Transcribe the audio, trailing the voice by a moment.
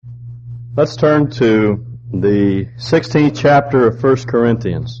Let's turn to the 16th chapter of 1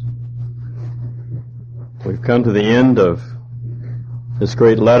 Corinthians. We've come to the end of this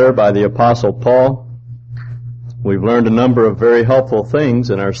great letter by the Apostle Paul. We've learned a number of very helpful things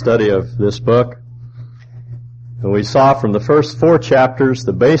in our study of this book. And we saw from the first 4 chapters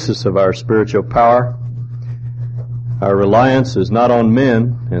the basis of our spiritual power. Our reliance is not on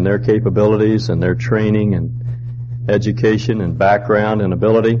men and their capabilities and their training and education and background and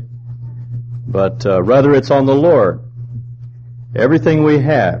ability, but rather it's on the Lord. Everything we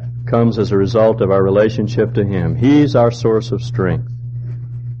have comes as a result of our relationship to Him. He's our source of strength.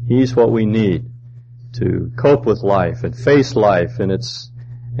 He's what we need to cope with life and face life and its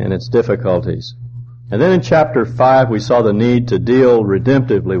difficulties. And then in chapter 5 we saw the need to deal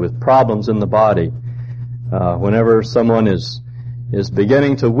redemptively with problems in the body. Whenever someone is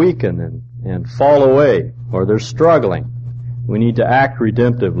beginning to weaken and fall away, or they're struggling, we need to act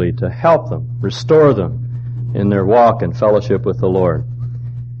redemptively to help them, restore them in their walk and fellowship with the Lord.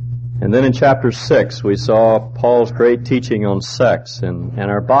 And then in chapter 6 we saw Paul's great teaching on sex and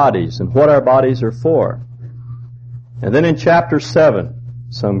our bodies and what our bodies are for. And then in chapter 7,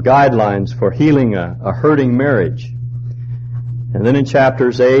 some guidelines for healing a hurting marriage. And then in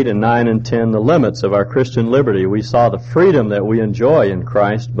chapters 8 and 9 and 10, the limits of our Christian liberty. We saw the freedom that we enjoy in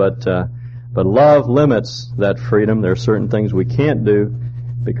Christ, but love limits that freedom. There are certain things we can't do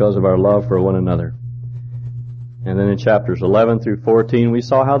because of our love for one another. And then in chapters 11 through 14, we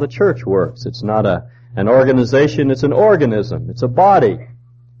saw how the church works. It's not an organization, it's an organism. It's a body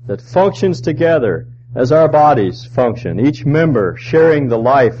that functions together as our bodies function, each member sharing the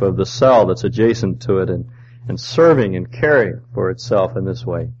life of the cell that's adjacent to it and serving and caring for itself in this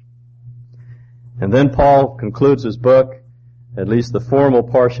way. And then Paul concludes his book, at least the formal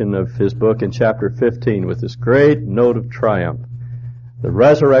portion of his book in chapter 15, with this great note of triumph, the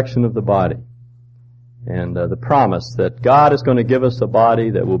resurrection of the body, and the promise that God is going to give us a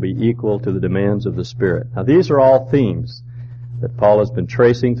body that will be equal to the demands of the Spirit. Now these are all themes that Paul has been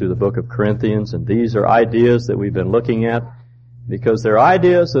tracing through the book of Corinthians, and these are ideas that we've been looking at because they're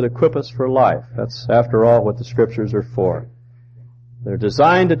ideas that equip us for life. That's, after all, what the Scriptures are for. They're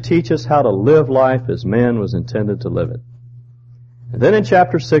designed to teach us how to live life as man was intended to live it. And then in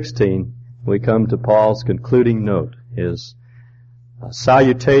chapter 16, we come to Paul's concluding note, his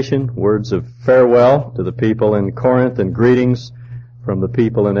salutation, words of farewell to the people in Corinth, and greetings from the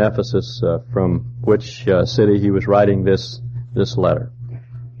people in Ephesus, from which city he was writing this letter.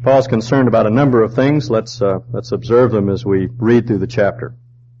 Paul's concerned about a number of things. Let's observe them as we read through the chapter.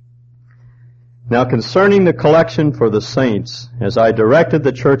 Now concerning the collection for the saints, as I directed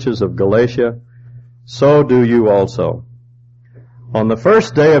the churches of Galatia, so do you also. On the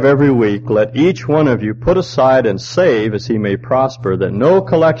first day of every week, let each one of you put aside and save as he may prosper, that no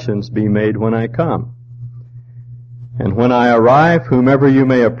collections be made when I come. And when I arrive, whomever you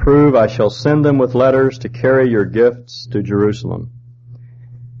may approve, I shall send them with letters to carry your gifts to Jerusalem.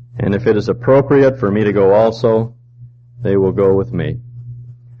 And if it is appropriate for me to go also, they will go with me.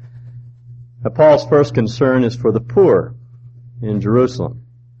 Now, Paul's first concern is for the poor in Jerusalem,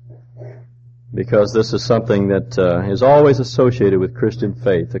 because this is something that is always associated with Christian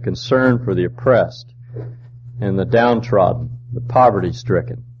faith, a concern for the oppressed and the downtrodden, the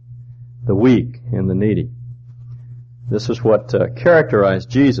poverty-stricken, the weak and the needy. This is what characterized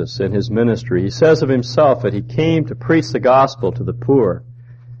Jesus in his ministry. He says of himself that he came to preach the gospel to the poor,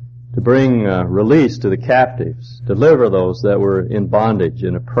 to bring release to the captives, deliver those that were in bondage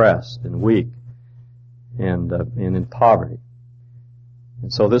and oppressed and weak and in poverty.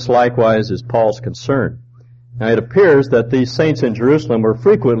 And so this likewise is Paul's concern. Now it appears that these saints in Jerusalem were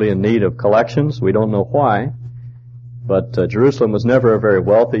frequently in need of collections. We don't know why, but Jerusalem was never a very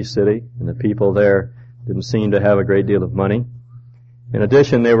wealthy city, and the people there didn't seem to have a great deal of money. In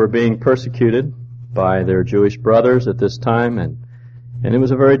addition, they were being persecuted by their Jewish brothers at this time, and it was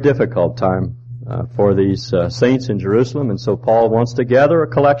a very difficult time for these saints in Jerusalem, and so Paul wants to gather a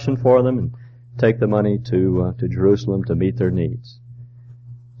collection for them and take the money to Jerusalem to meet their needs.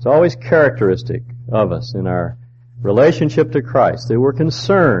 It's always characteristic of us in our relationship to Christ that we're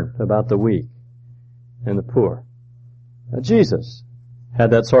concerned about the weak and the poor. Now, Jesus had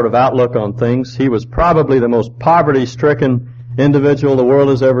that sort of outlook on things. He was probably the most poverty-stricken individual the world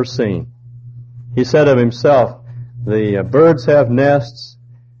has ever seen. He said of himself, the birds have nests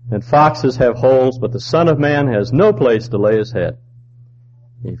and foxes have holes, but the Son of Man has no place to lay his head.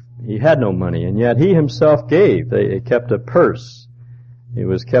 He had no money, and yet he himself gave. They kept a purse. It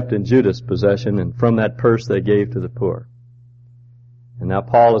was kept in Judas' possession, and from that purse they gave to the poor. And now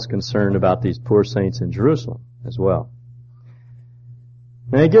Paul is concerned about these poor saints in Jerusalem as well.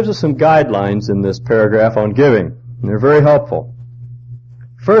 Now he gives us some guidelines in this paragraph on giving, and they're very helpful.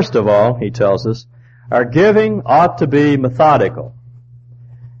 First of all, he tells us, our giving ought to be methodical.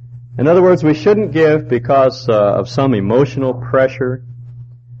 In other words, we shouldn't give because of some emotional pressure,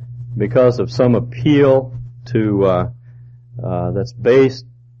 because of some appeal to that's based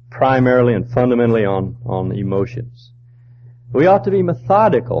primarily and fundamentally on emotions. We ought to be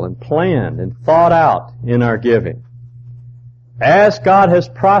methodical and planned and thought out in our giving. As God has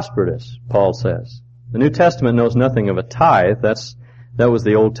prospered us, Paul says. The New Testament knows nothing of a tithe. That was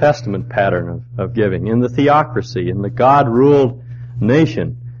the Old Testament pattern of giving. In the theocracy, in the God-ruled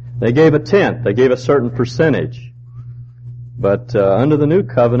nation, they gave a tenth. They gave a certain percentage. But under the New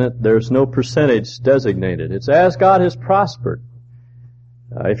Covenant, there's no percentage designated. It's as God has prospered.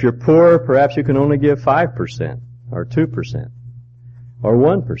 If you're poor, perhaps you can only give 5% or 2% or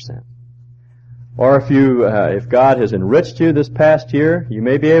 1%. Or if God has enriched you this past year, you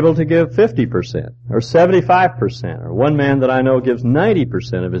may be able to give 50% or 75%. Or one man that I know gives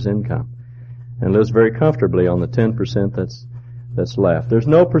 90% of his income and lives very comfortably on the 10% that's left. There's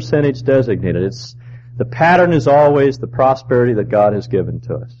no percentage designated. The pattern is always the prosperity that God has given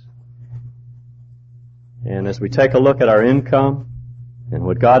to us. And as we take a look at our income and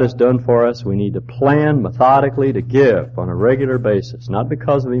what God has done for us, we need to plan methodically to give on a regular basis, not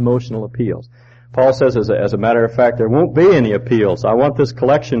because of emotional appeals. Paul says, as a matter of fact, there won't be any appeals. I want this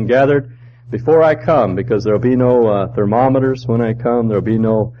collection gathered before I come, because there'll be no thermometers when I come. There'll be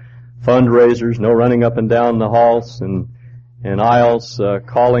no fundraisers, no running up and down the halls and aisles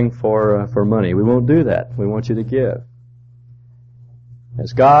calling for money. We won't do that. We want you to give.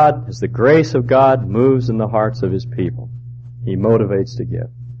 As the grace of God moves in the hearts of His people, He motivates to give.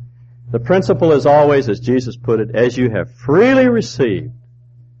 The principle is always, as Jesus put it, as you have freely received,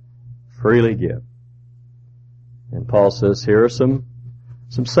 freely give. And Paul says, here are some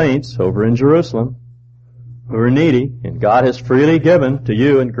saints over in Jerusalem who are needy, and God has freely given to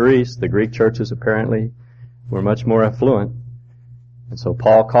you in Greece. The Greek churches apparently were much more affluent. And so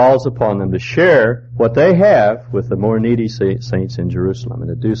Paul calls upon them to share what they have with the more needy saints in Jerusalem, and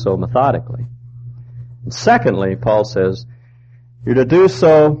to do so methodically. And secondly, Paul says, you're to do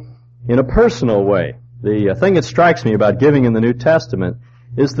so in a personal way. The thing that strikes me about giving in the New Testament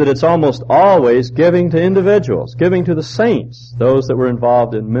is that it's almost always giving to individuals, giving to the saints, those that were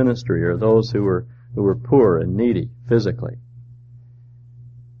involved in ministry or those who were poor and needy physically.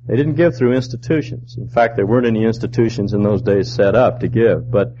 They didn't give through institutions. In fact, there weren't any institutions in those days set up to give.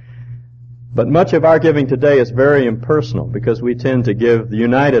 But much of our giving today is very impersonal, because we tend to give the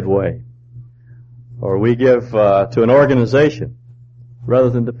United Way, or we give to an organization rather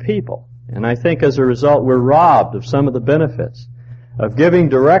than to people. And I think as a result, we're robbed of some of the benefits of giving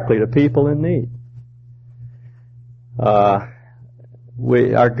directly to people in need.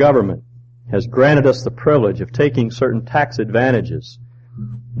 Our government has granted us the privilege of taking certain tax advantages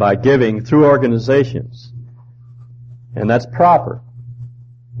by giving through organizations. And that's proper.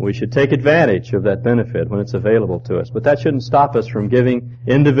 We should take advantage of that benefit when it's available to us. But that shouldn't stop us from giving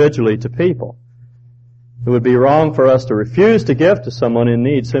individually to people. It would be wrong for us to refuse to give to someone in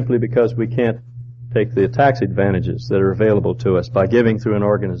need simply because we can't take the tax advantages that are available to us by giving through an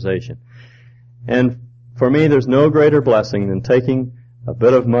organization. And for me, there's no greater blessing than taking a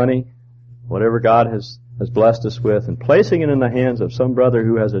bit of money, whatever God has blessed us with, and placing it in the hands of some brother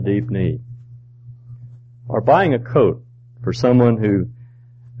who has a deep need. Or buying a coat for someone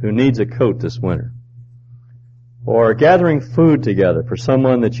who needs a coat this winter. Or gathering food together for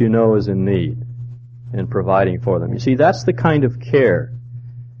someone that you know is in need and providing for them. You see, that's the kind of care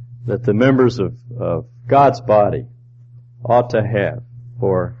that the members of God's body ought to have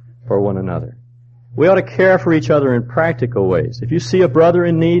for one another. We ought to care for each other in practical ways. If you see a brother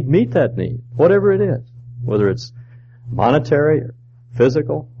in need, meet that need, whatever it is, whether it's monetary or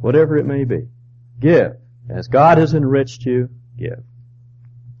physical, whatever it may be. Give. As God has enriched you, give.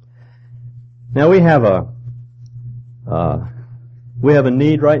 Now we have a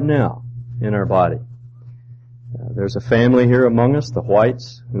need right now in our body. There's a family here among us, the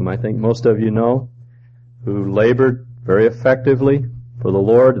Whites, whom I think most of you know, who labored very effectively for the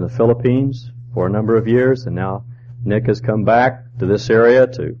Lord in the Philippines for a number of years, and now Nick has come back to this area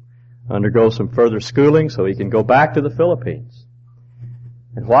to undergo some further schooling so he can go back to the Philippines.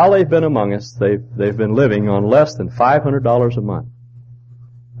 And while they've been among us, they've been living on less than $500 a month.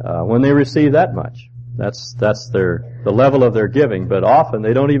 When they receive that much, that's the level of their giving, but often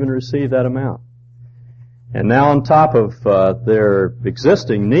they don't even receive that amount. And now on top of their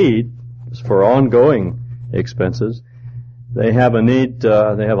existing need for ongoing expenses, they have a need,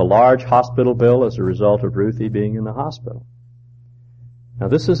 they have a large hospital bill as a result of Ruthie being in the hospital. Now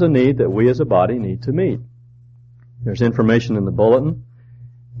this is a need that we as a body need to meet. There's information in the bulletin,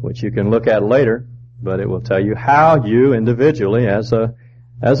 which you can look at later, but it will tell you how you individually, as a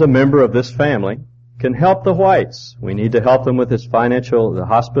member of this family, can help the Whites. We need to help them with the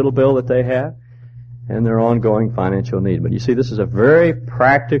hospital bill that they have, and their ongoing financial need. But you see, this is a very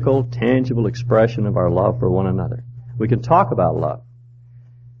practical, tangible expression of our love for one another. We can talk about love,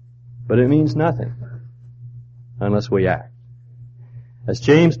 but it means nothing unless we act. As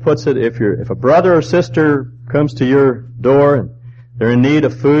James puts it, if a brother or sister comes to your door and they're in need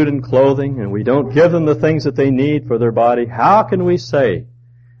of food and clothing, and we don't give them the things that they need for their body, how can we say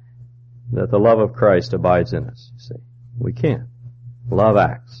that the love of Christ abides in us? You see, we can't. Love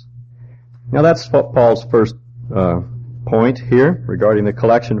acts. Now that's Paul's first point here regarding the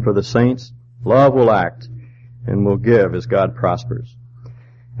collection for the saints. Love will act and will give as God prospers.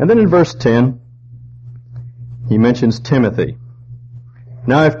 And then in verse 10, he mentions Timothy.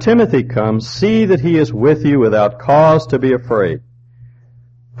 Now if Timothy comes, see that he is with you without cause to be afraid.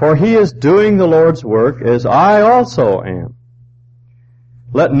 For he is doing the Lord's work as I also am.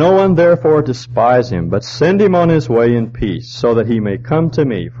 Let no one therefore despise him, but send him on his way in peace, so that he may come to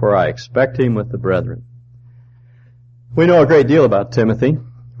me, for I expect him with the brethren. We know a great deal about Timothy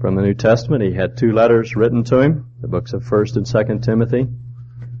from the New Testament. He had 2 letters written to him, the books of 1st and 2nd Timothy.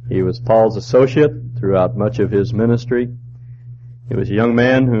 He was Paul's associate throughout much of his ministry. He was a young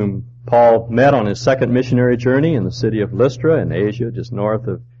man whom Paul met on his second missionary journey in the city of Lystra in Asia, just north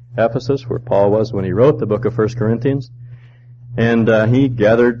of Ephesus, where Paul was when he wrote the book of 1 Corinthians. And he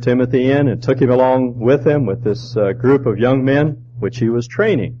gathered Timothy in and took him along with him with this group of young men, which he was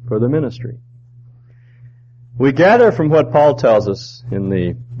training for the ministry. We gather from what Paul tells us in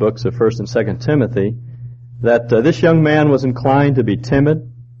the books of 1 and 2 Timothy that this young man was inclined to be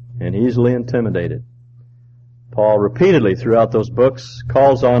timid and easily intimidated. Paul repeatedly throughout those books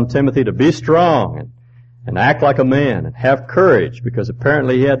calls on Timothy to be strong and act like a man and have courage, because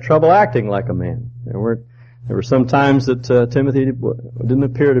apparently he had trouble acting like a man. There were some times that Timothy didn't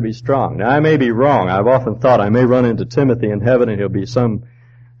appear to be strong. Now I may be wrong. I've often thought I may run into Timothy in heaven and he'll be some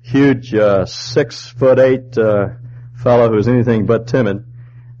huge 6'8" fellow who's anything but timid.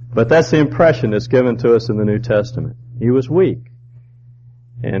 But that's the impression that's given to us in the New Testament. He was weak,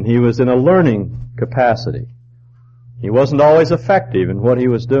 and he was in a learning capacity. He wasn't always effective in what he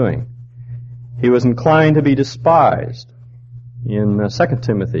was doing. He was inclined to be despised. In 2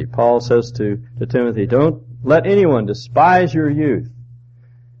 Timothy, Paul says to Timothy, don't let anyone despise your youth,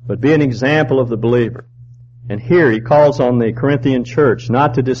 but be an example of the believer. And here he calls on the Corinthian church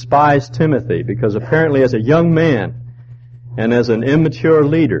not to despise Timothy, because apparently as a young man and as an immature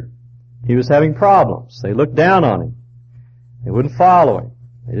leader, he was having problems. They looked down on him. They wouldn't follow him.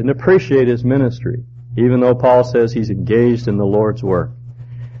 They didn't appreciate his ministry, even though Paul says he's engaged in the Lord's work.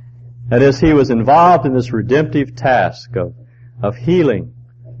 That is, he was involved in this redemptive task of healing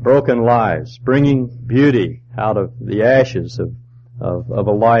broken lives, bringing beauty out of the ashes of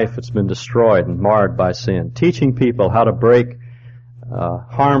a life that's been destroyed and marred by sin, teaching people how to break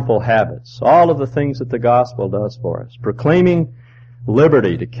harmful habits, all of the things that the gospel does for us, proclaiming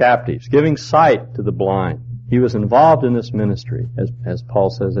liberty to captives, giving sight to the blind. He was involved in this ministry, as Paul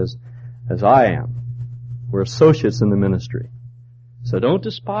says, as I am. We're associates in the ministry. So don't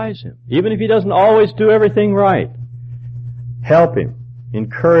despise him. Even if he doesn't always do everything right, help him,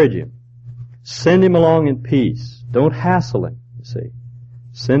 encourage him, send him along in peace. Don't hassle him, you see.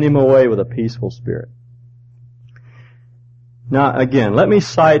 Send him away with a peaceful spirit. Now, again, let me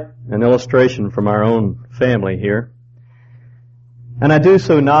cite an illustration from our own family here. And I do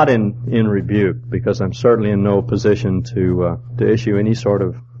so not in rebuke, because I'm certainly in no position to issue any sort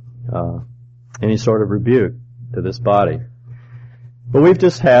of rebuke to this body. But we've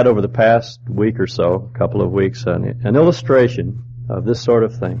just had, over the past week or so, a couple of weeks, an illustration of this sort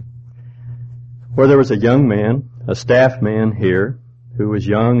of thing, where there was a young man, a staff man here, who was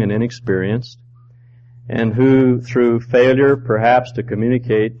young and inexperienced, and who, through failure perhaps to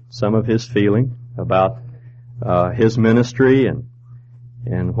communicate some of his feeling about his ministry and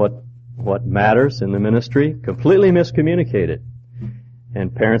what matters in the ministry, completely miscommunicated,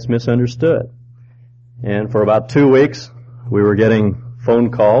 and parents misunderstood. And for about 2 weeks, we were getting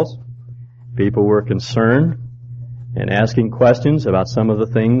phone calls. People were concerned and asking questions about some of the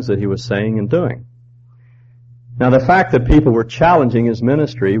things that he was saying and doing. Now, the fact that people were challenging his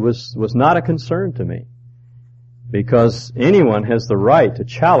ministry was not a concern to me, because anyone has the right to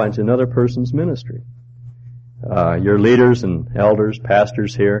challenge another person's ministry. Your leaders and elders,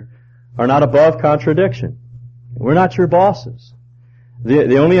 pastors here, are not above contradiction. We're not your bosses.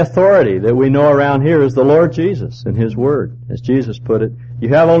 The only authority that we know around here is the Lord Jesus and His Word. As Jesus put it, You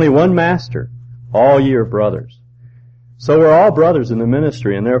have only one master. All ye are brothers. So we're all brothers in the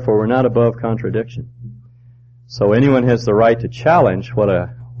ministry, and therefore we're not above contradiction. So anyone has the right to challenge what a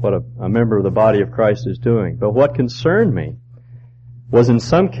member of the body of Christ is doing. But what concerned me was in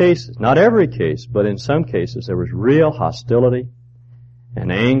some cases, not every case, but in some cases, there was real hostility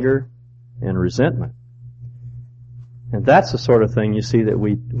and anger and resentment. And that's the sort of thing you see that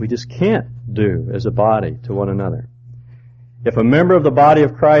we just can't do as a body to one another. If a member of the body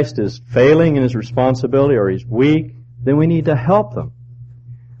of Christ is failing in his responsibility or he's weak, then we need to help them.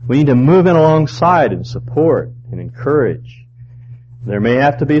 We need to move in alongside and support and encourage. There may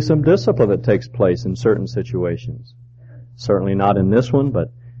have to be some discipline that takes place in certain situations. Certainly not in this one, but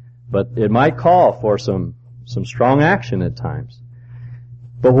it might call for some strong action at times.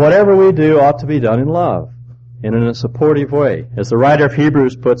 But whatever we do ought to be done in love and in a supportive way. As the writer of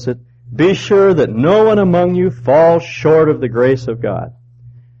Hebrews puts it, be sure that no one among you falls short of the grace of God.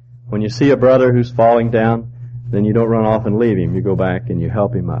 When you see a brother who's falling down, then you don't run off and leave him. You go back and you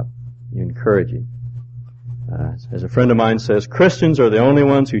help him up. You encourage him. As a friend of mine says, Christians are the only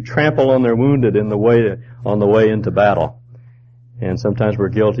ones who trample on their wounded on the way into battle. And sometimes we're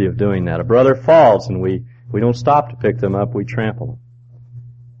guilty of doing that. A brother falls and we don't stop to pick them up, we trample them.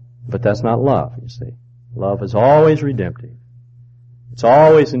 But that's not love, you see. Love is always redemptive. It's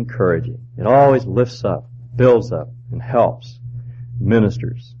always encouraging. It always lifts up, builds up, and helps,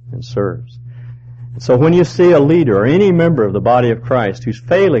 ministers, and serves. And so when you see a leader or any member of the body of Christ who's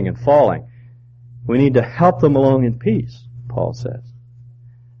failing and falling, we need to help them along in peace, Paul says.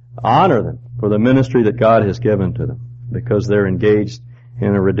 Honor them for the ministry that God has given to them because they're engaged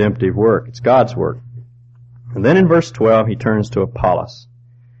in a redemptive work. It's God's work. And then in verse 12 he turns to Apollos.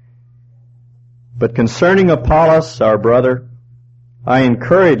 But concerning Apollos, our brother, I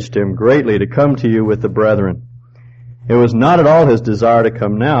encouraged him greatly to come to you with the brethren. It was not at all his desire to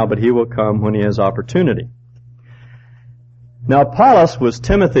come now, but he will come when he has opportunity. Now Apollos was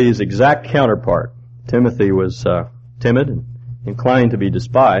Timothy's exact counterpart. Timothy was timid and inclined to be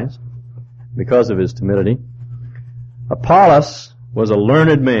despised because of his timidity. Apollos was a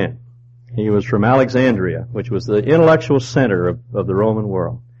learned man. He was from Alexandria, which was the intellectual center of the Roman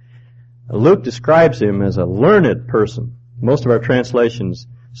world. Luke describes him as a learned person. Most of our translations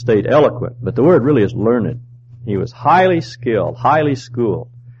state eloquent, but the word really is learned. He was highly skilled, highly schooled,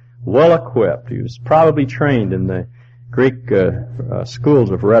 well equipped. He was probably trained in the Greek schools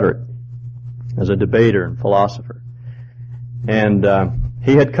of rhetoric as a debater and philosopher. And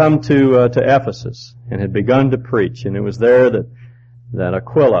he had come to Ephesus and had begun to preach, and it was there that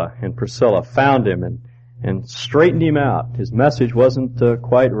Aquila and Priscilla found him and straightened him out. His message wasn't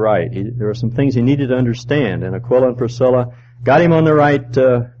quite right. There were some things he needed to understand, and Aquila and Priscilla got him on the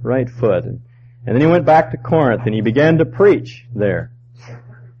right foot. And then he went back to Corinth, and he began to preach there.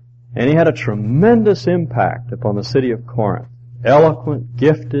 And he had a tremendous impact upon the city of Corinth. Eloquent,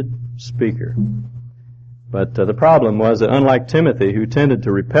 gifted speaker. But the problem was that unlike Timothy, who tended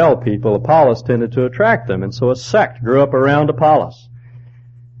to repel people, Apollos tended to attract them, and so a sect grew up around Apollos.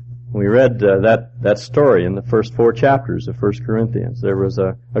 We read that story in the first 4 chapters of 1 Corinthians. There was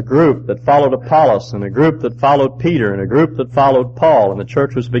a group that followed Apollos, and a group that followed Peter, and a group that followed Paul, and the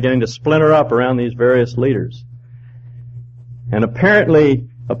church was beginning to splinter up around these various leaders. And apparently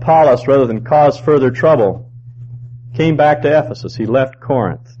Apollos, rather than cause further trouble, came back to Ephesus. He left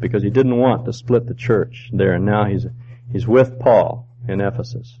Corinth because he didn't want to split the church there, and now he's with Paul in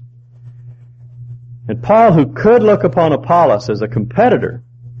Ephesus. And Paul, who could look upon Apollos as a competitor,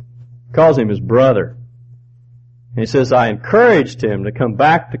 calls him his brother. And he says, I encouraged him to come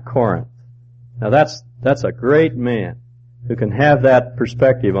back to Corinth. Now that's a great man who can have that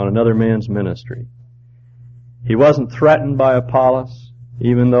perspective on another man's ministry. He wasn't threatened by Apollos,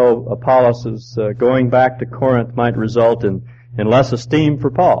 even though Apollos' going back to Corinth might result in less esteem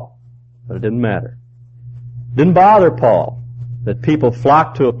for Paul. But it didn't matter. It didn't bother Paul that people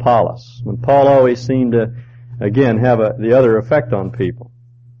flocked to Apollos, when Paul always seemed to, again, have the other effect on people.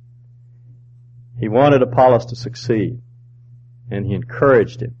 He wanted Apollos to succeed, and he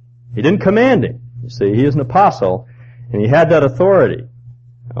encouraged him. He didn't command him. You see, he is an apostle, and he had that authority.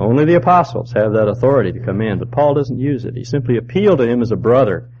 Only the apostles have that authority to command, but Paul doesn't use it. He simply appealed to him as a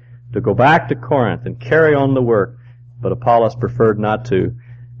brother to go back to Corinth and carry on the work, but Apollos preferred not to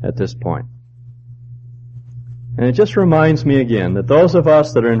at this point. And it just reminds me again that those of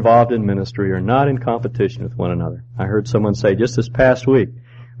us that are involved in ministry are not in competition with one another. I heard someone say just this past week,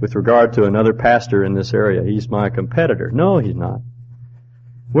 with regard to another pastor in this area, he's my competitor. No, he's not.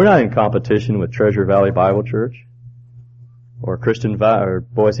 We're not in competition with Treasure Valley Bible Church, or or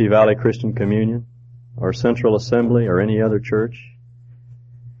Boise Valley Christian Communion, or Central Assembly, or any other church.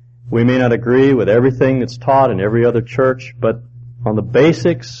 We may not agree with everything that's taught in every other church, but on the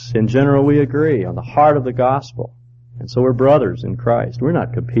basics, in general, we agree on the heart of the gospel. And so we're brothers in Christ. We're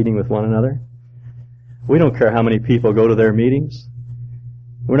not competing with one another. We don't care how many people go to their meetings.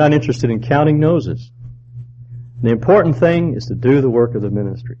 We're not interested in counting noses. The important thing is to do the work of the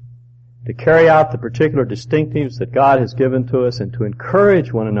ministry, to carry out the particular distinctives that God has given to us, and to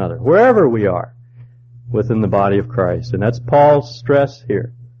encourage one another, wherever we are, within the body of Christ. And that's Paul's stress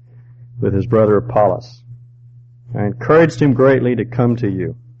here with his brother Apollos. I encouraged him greatly to come to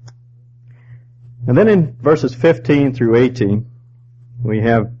you. And then in verses 15 through 18, we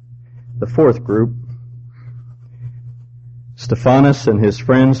have the fourth group, Stephanas and his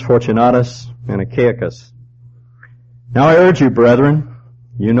friends Fortunatus and Achaicus. Now I urge you, brethren,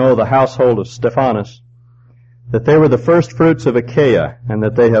 you know the household of Stephanas, that they were the first fruits of Achaia, and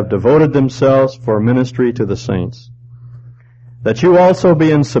that they have devoted themselves for ministry to the saints. That you also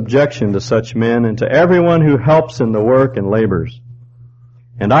be in subjection to such men, and to everyone who helps in the work and labors.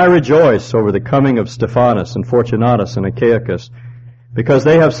 And I rejoice over the coming of Stephanas and Fortunatus and Achaicus, because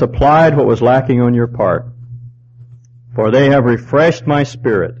they have supplied what was lacking on your part. For they have refreshed my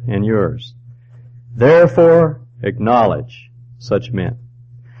spirit and yours. Therefore acknowledge such men.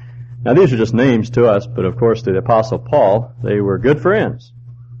 Now these are just names to us, but of course to the Apostle Paul, they were good friends.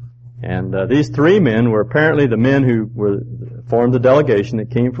 And these three men were apparently the men who formed the delegation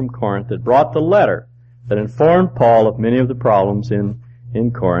that came from Corinth, that brought the letter that informed Paul of many of the problems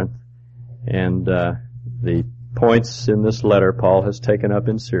in Corinth. And the points in this letter Paul has taken up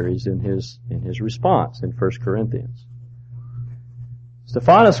in series in his response in 1 Corinthians.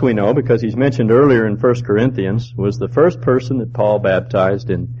 Stephanas, we know, because he's mentioned earlier in 1 Corinthians, was the first person that Paul baptized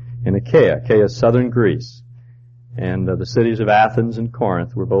in Achaia. Achaia is southern Greece. And the cities of Athens and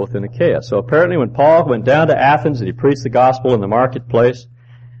Corinth were both in Achaia. So apparently when Paul went down to Athens and he preached the gospel in the marketplace,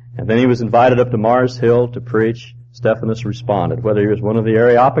 and then he was invited up to Mars Hill to preach, Stephanas responded. Whether he was one of the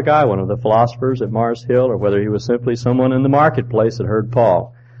Areopagus, one of the philosophers at Mars Hill, or whether he was simply someone in the marketplace that heard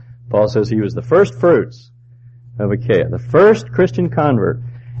Paul, Paul says he was the first fruits of Achaia, the first Christian convert.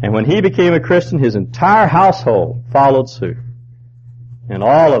 And when he became a Christian, his entire household followed suit. And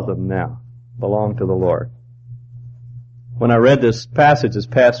all of them now belong to the Lord. When I read this passage this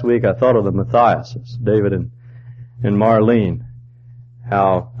past week, I thought of the Matthiases, David and Marlene.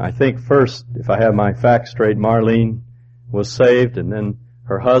 How I think first, if I have my facts straight, Marlene was saved, and then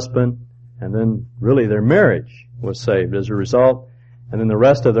her husband, and then really their marriage was saved as a result, and then the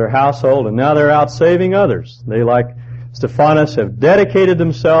rest of their household, and now they're out saving others. They, like Stephanas, have dedicated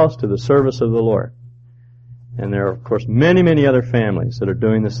themselves to the service of the Lord. And there are, of course, many, many other families that are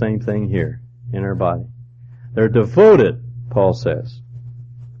doing the same thing here in our body. They're devoted, Paul says,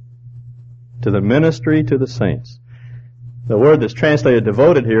 to the ministry to the saints. The word that's translated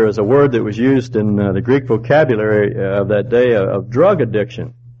devoted here is a word that was used in the Greek vocabulary of that day of drug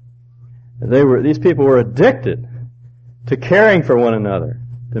addiction. These people were addicted to caring for one another,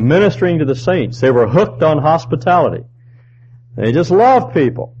 to ministering to the saints. They were hooked on hospitality. They just loved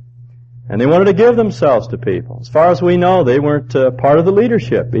people. And they wanted to give themselves to people. As far as we know, they weren't part of the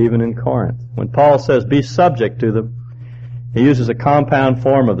leadership, even in Corinth. When Paul says, be subject to them, he uses a compound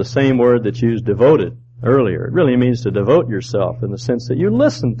form of the same word that's used devoted earlier. It really means to devote yourself in the sense that you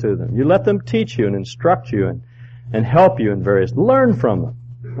listen to them. You let them teach you and instruct you and help you in various, learn from them.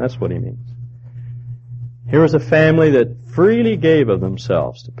 That's what he means. Here was a family that freely gave of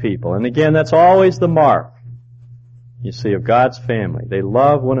themselves to people. And again, that's always the mark, you see, of God's family. They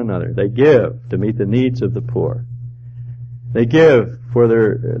love one another. They give to meet the needs of the poor. They give for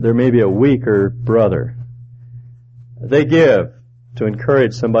there may be a weaker brother. They give to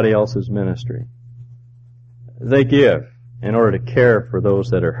encourage somebody else's ministry. They give in order to care for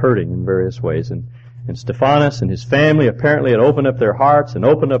those that are hurting in various ways. And Stephanas and his family apparently had opened up their hearts and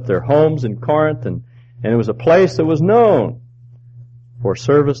opened up their homes in Corinth, and it was a place that was known for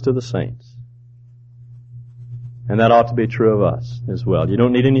service to the saints. And that ought to be true of us as well. You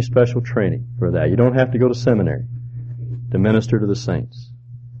don't need any special training for that. You don't have to go to seminary to minister to the saints.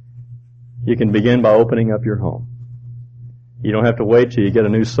 You can begin by opening up your home. You don't have to wait till you get a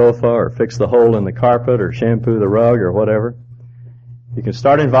new sofa or fix the hole in the carpet or shampoo the rug or whatever. You can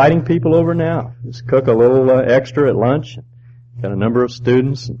start inviting people over now. Just cook a little extra at lunch. Got a number of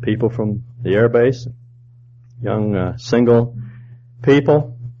students and people from the air base, young single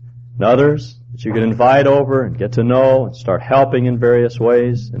people and others that you can invite over and get to know and start helping in various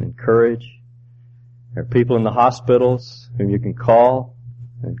ways and encourage. There are people in the hospitals whom you can call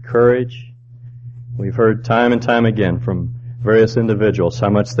and encourage. We've heard time and time again from various individuals how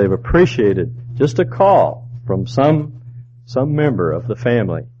much they've appreciated just a call from some member of the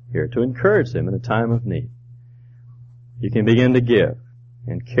family here to encourage them in a time of need. You can begin to give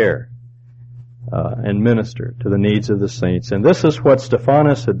and care and minister to the needs of the saints. And this is what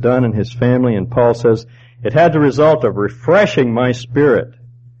Stephanas had done in his family, and Paul says, it had the result of refreshing my spirit.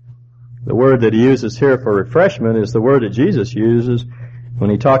 The word that he uses here for refreshment is the word that Jesus uses when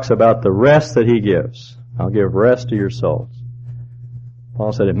he talks about the rest that he gives. I'll give rest to your souls.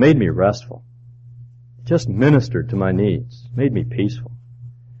 Paul said, it made me restful. It just ministered to my needs. It made me peaceful.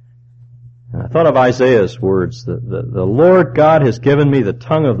 And I thought of Isaiah's words, the Lord God has given me the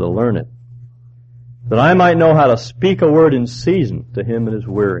tongue of the learned, that I might know how to speak a word in season to him that is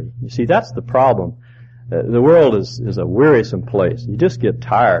weary. You see, that's the problem. The world is a wearisome place. You just get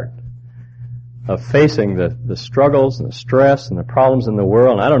tired of facing the struggles and the stress and the problems in the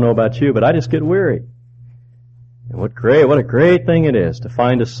world. And I don't know about you, but I just get weary. And what a great thing it is to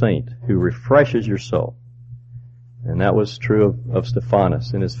find a saint who refreshes your soul. And that was true of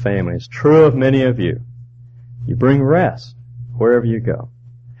Stephanas and his family. It's true of many of you. You bring rest wherever you go.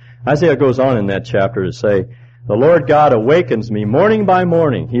 Isaiah goes on in that chapter to say, the Lord God awakens me morning by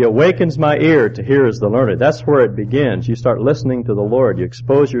morning. He awakens my ear to hear as the learned. That's where it begins. You start listening to the Lord. You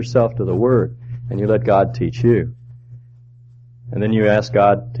expose yourself to the Word, and you let God teach you. And then you ask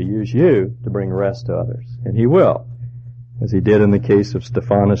God to use you to bring rest to others. And He will, as He did in the case of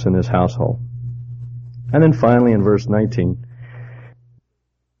Stephanas and his household. And then finally in verse 19,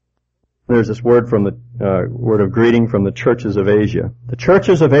 there's this word from the word of greeting from the churches of Asia. The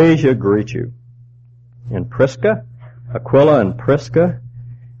churches of Asia greet you. And Prisca, Aquila and Prisca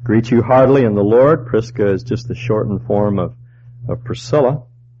greet you heartily in the Lord. Prisca is just the shortened form of Priscilla.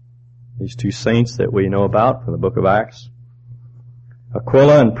 These two saints that we know about from the book of Acts.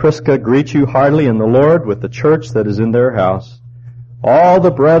 Aquila and Prisca greet you heartily in the Lord with the church that is in their house. All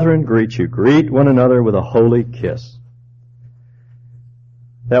the brethren greet you. Greet one another with a holy kiss.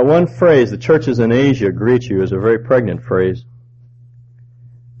 That one phrase, the churches in Asia greet you, is a very pregnant phrase.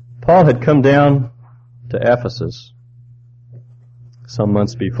 Paul had come down to Ephesus some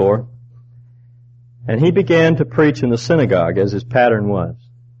months before, and he began to preach in the synagogue as his pattern was.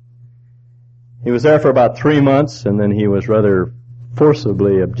 He was there for about 3 months, and then he was rather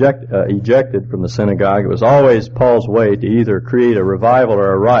forcibly ejected from the synagogue. It was always Paul's way to either create a revival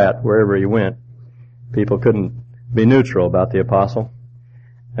or a riot wherever he went. People couldn't be neutral about the apostle.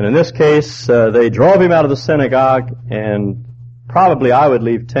 And in this case, they drove him out of the synagogue, and probably I would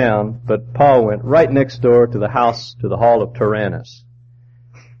leave town, but Paul went right next door to the hall of Tyrannus.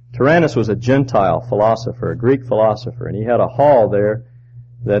 Tyrannus was a Gentile philosopher, a Greek philosopher, and he had a hall there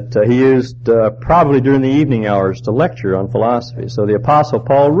that he used probably during the evening hours to lecture on philosophy. So the Apostle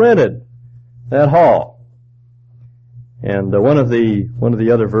Paul rented that hall. And one of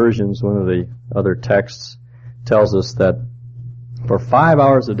the other versions, one of the other texts, tells us that for 5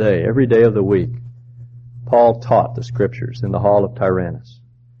 hours a day, every day of the week, Paul taught the Scriptures in the hall of Tyrannus.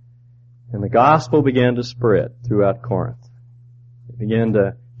 And the gospel began to spread throughout Corinth. It began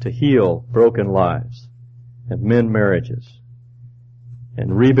to heal broken lives and mend marriages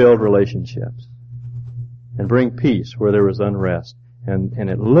and rebuild relationships and bring peace where there was unrest. And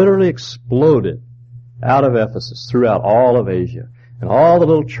it literally exploded out of Ephesus throughout all of Asia. And all the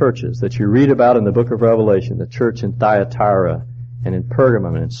little churches that you read about in the book of Revelation, the church in Thyatira and in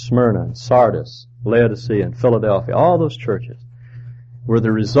Pergamum and in Smyrna and Sardis, Laodicea and Philadelphia, all those churches were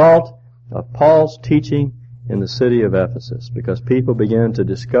the result of Paul's teaching in the city of Ephesus, because people began to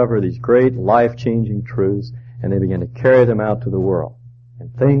discover these great life-changing truths, and they began to carry them out to the world.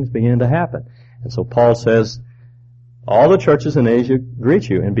 And things began to happen. And so Paul says, all the churches in Asia greet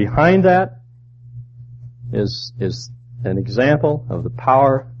you. And behind that is an example of the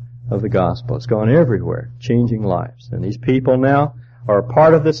power of the gospel. It's gone everywhere, changing lives. And these people now are a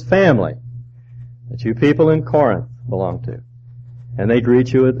part of this family that you people in Corinth belong to. And they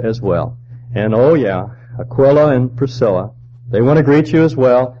greet you as well. And oh yeah, Aquila and Priscilla, they want to greet you as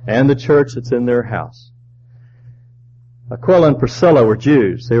well, and the church that's in their house. Aquila and Priscilla were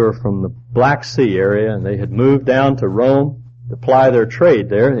Jews. They were from the Black Sea area, and they had moved down to Rome to ply their trade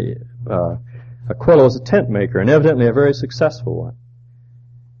there. Aquila was a tent maker, and evidently a very successful one.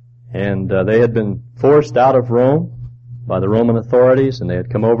 And they had been forced out of Rome by the Roman authorities, and they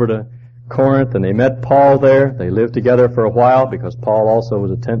had come over to Corinth, and they met Paul there. They lived together for a while because Paul also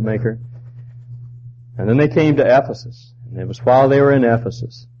was a tent maker. And then they came to Ephesus, and it was while they were in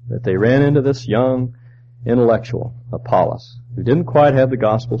Ephesus that they ran into this young intellectual, Apollos, who didn't quite have the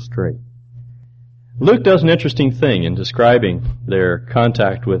gospel straight. Luke does an interesting thing in describing their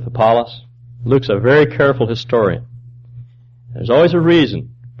contact with Apollos. Luke's a very careful historian. There's always a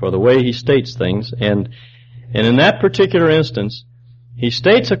reason for the way he states things, and in that particular instance, he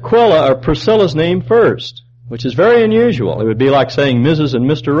states Aquila or Priscilla's name first, which is very unusual. It would be like saying Mrs. and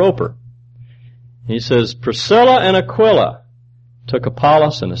Mr. Roper. He says, Priscilla and Aquila took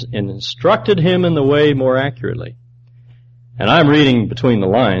Apollos and instructed him in the way more accurately. And I'm reading between the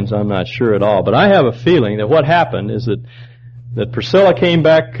lines, I'm not sure at all, but I have a feeling that what happened is that Priscilla came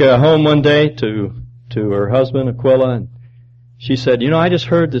back home one day to her husband, Aquila, and she said, I just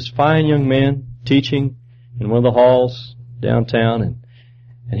heard this fine young man teaching in one of the halls downtown,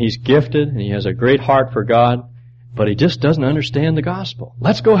 and he's gifted, and he has a great heart for God, but he just doesn't understand the gospel.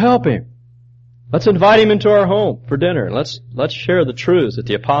 Let's go help him. Let's invite him into our home for dinner, and let's share the truths that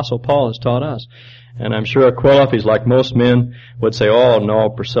the Apostle Paul has taught us. And I'm sure Aquila, if he's like most men, would say, oh, no,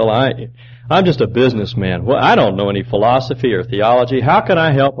 Priscilla, I'm just a businessman. Well, I don't know any philosophy or theology. How can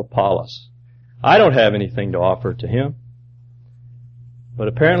I help Apollos? I don't have anything to offer to him. But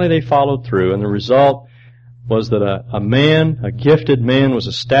apparently they followed through, and the result was that a gifted man was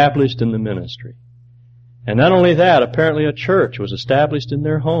established in the ministry. And not only that, apparently a church was established in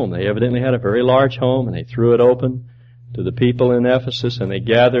their home. They evidently had a very large home, and they threw it open to the people in Ephesus, and they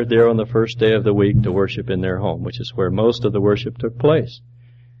gathered there on the first day of the week to worship in their home, which is where most of the worship took place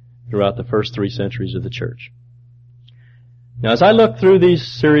throughout the first 3 centuries of the church. Now, as I look through these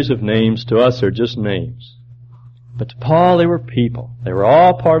series of names, to us they're just names. But to Paul, they were people. They were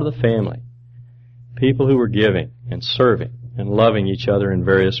all part of the family. People who were giving and serving and loving each other in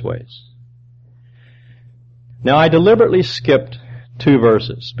various ways. Now, I deliberately skipped 2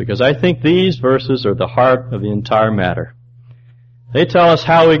 verses because I think these verses are the heart of the entire matter. They tell us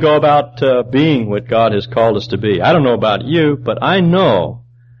how we go about being what God has called us to be. I don't know about you, but I know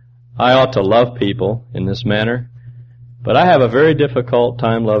I ought to love people in this manner, but I have a very difficult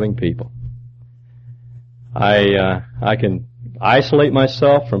time loving people. I can isolate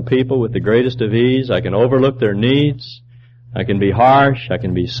myself from people with the greatest of ease. I can overlook their needs. I can be harsh. I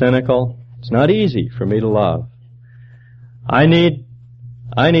can be cynical. It's not easy for me to love. I need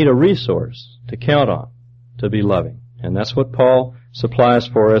a resource to count on to be loving. And that's what Paul supplies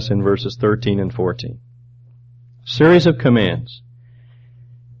for us in verses 13 and 14. Series of commands.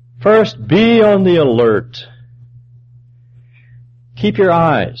 First, be on the alert. Keep your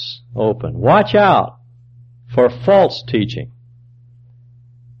eyes open. Watch out for false teaching,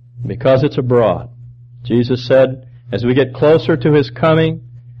 because it's abroad. Jesus said, as we get closer to His coming,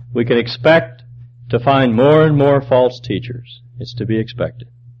 we can expect to find more and more false teachers. It's to be expected.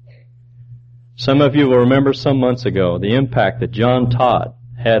 Some of you will remember some months ago the impact that John Todd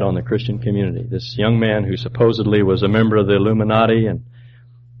had on the Christian community. This young man who supposedly was a member of the Illuminati and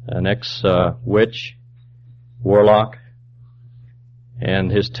an ex-witch, warlock. And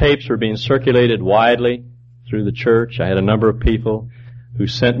his tapes were being circulated widely through the church. I had a number of people who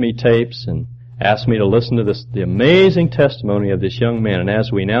sent me tapes and asked me to listen to the amazing testimony of this young man. And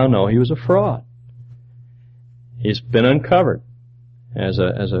as we now know, he was a fraud. He's been uncovered as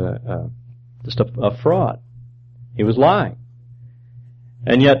just a fraud. He was lying.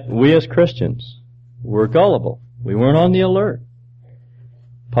 And yet, we as Christians were gullible. We weren't on the alert.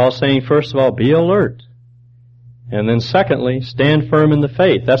 Paul's saying, first of all, be alert. And then secondly, stand firm in the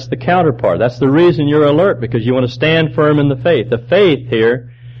faith. That's the counterpart. That's the reason you're alert, because you want to stand firm in the faith. The faith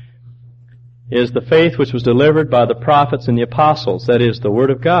here is the faith which was delivered by the prophets and the apostles. That is, the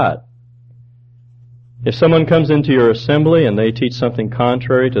Word of God. If someone comes into your assembly and they teach something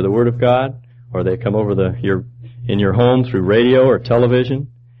contrary to the Word of God, or they come over in your home through radio or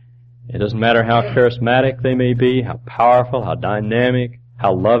television, it doesn't matter how charismatic they may be, how powerful, how dynamic,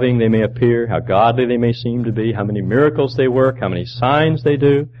 how loving they may appear, how godly they may seem to be, how many miracles they work, how many signs they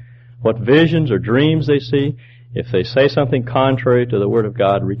do, what visions or dreams they see. If they say something contrary to the Word of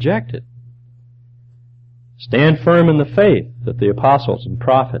God, reject it. Stand firm in the faith that the apostles and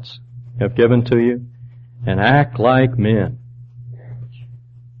prophets have given to you, and act like men.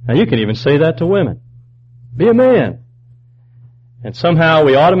 Now you can even say that to women. Be a man. And somehow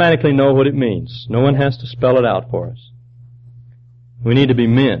we automatically know what it means. No one has to spell it out for us. We need to be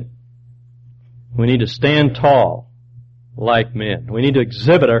men. We need to stand tall like men. We need to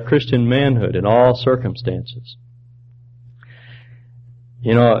exhibit our Christian manhood in all circumstances.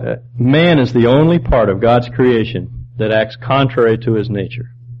 You know, man is the only part of God's creation that acts contrary to his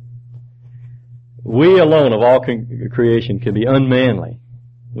nature. We alone of all creation can be unmanly.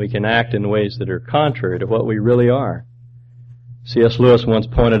 We can act in ways that are contrary to what we really are. C.S. Lewis once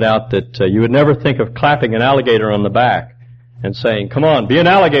pointed out that you would never think of clapping an alligator on the back and saying, come on, be an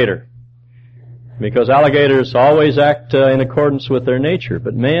alligator. Because alligators always act in accordance with their nature,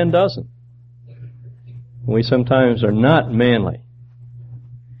 but man doesn't. We sometimes are not manly.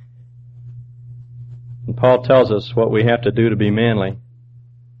 And Paul tells us what we have to do to be manly.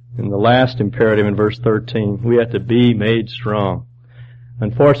 In the last imperative in verse 13, we have to be made strong.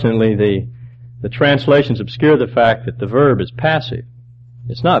 Unfortunately, the translations obscure the fact that the verb is passive.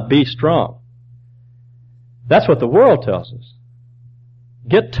 It's not be strong. That's what the world tells us.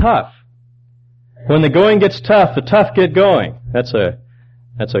 Get tough. When the going gets tough, the tough get going. That's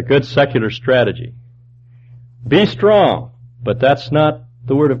a good secular strategy. Be strong, but that's not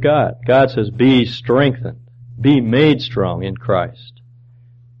the Word of God. God says be strengthened. Be made strong in Christ.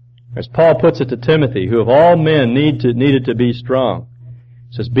 As Paul puts it to Timothy, who of all men needed to be strong,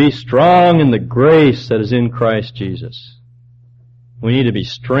 he says, be strong in the grace that is in Christ Jesus. We need to be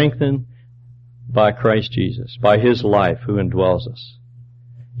strengthened by Christ Jesus, by His life who indwells us.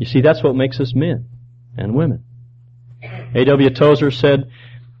 You see, that's what makes us men and women. A.W. Tozer said,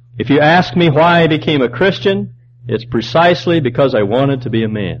 if you ask me why I became a Christian, it's precisely because I wanted to be a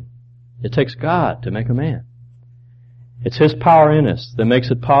man. It takes God to make a man. It's His power in us that makes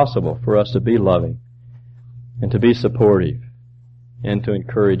it possible for us to be loving and to be supportive and to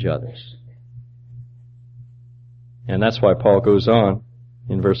encourage others. And that's why Paul goes on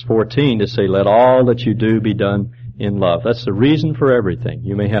in verse 14 to say, let all that you do be done in love. That's the reason for everything.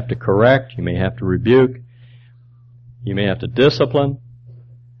 You may have to correct, you may have to rebuke, you may have to discipline.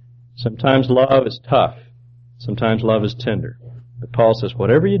 Sometimes love is tough. Sometimes love is tender. But Paul says,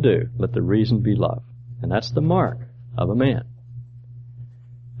 whatever you do, let the reason be love. And that's the mark of a man.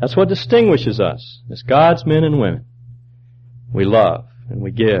 That's what distinguishes us as God's men and women. We love and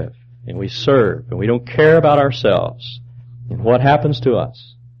we give and we serve and we don't care about ourselves and what happens to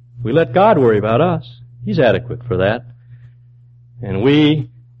us. We let God worry about us. He's adequate for that. And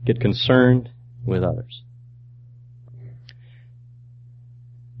we get concerned with others.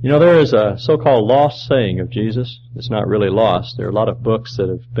 You know, there is a so-called lost saying of Jesus. It's not really lost. There are a lot of books that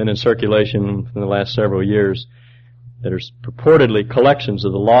have been in circulation in the last several years that are purportedly collections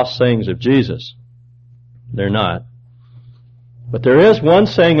of the lost sayings of Jesus. They're not. But there is one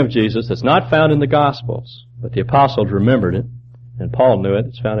saying of Jesus that's not found in the Gospels, but the apostles remembered it, and Paul knew it.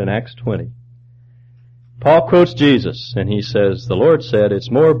 It's found in Acts 20. Paul quotes Jesus, and he says, the Lord said,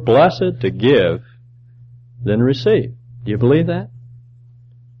 it's more blessed to give than receive. Do you believe that?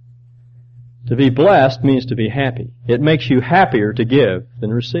 To be blessed means to be happy. It makes you happier to give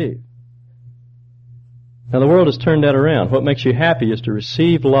than receive. Now the world has turned that around. What makes you happy is to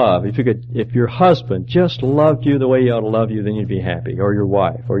receive love. If your husband just loved you the way he ought to love you, then you'd be happy. Or your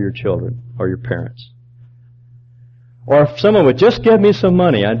wife, or your children, or your parents. Or if someone would just give me some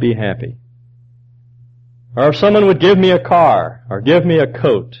money, I'd be happy. Or if someone would give me a car, or give me a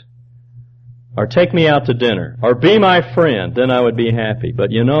coat, or take me out to dinner, or be my friend, then I would be happy.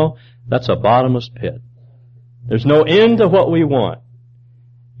 But you know, that's a bottomless pit. There's no end to what we want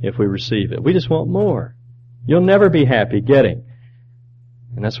if we receive it. We just want more. You'll never be happy getting.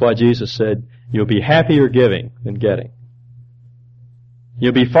 And that's why Jesus said, you'll be happier giving than getting.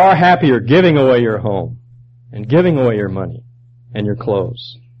 You'll be far happier giving away your home and giving away your money and your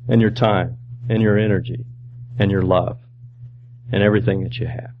clothes and your time and your energy and your love and everything that you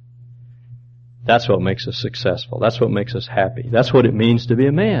have. That's what makes us successful. That's what makes us happy. That's what it means to be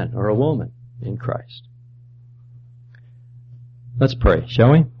a man or a woman in Christ. Let's pray,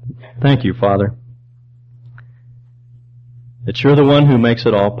 shall we? Thank you, Father, that you're the one who makes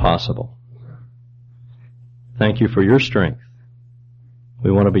it all possible. Thank you for your strength.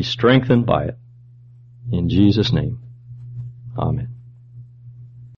 We want to be strengthened by it. In Jesus' name, amen.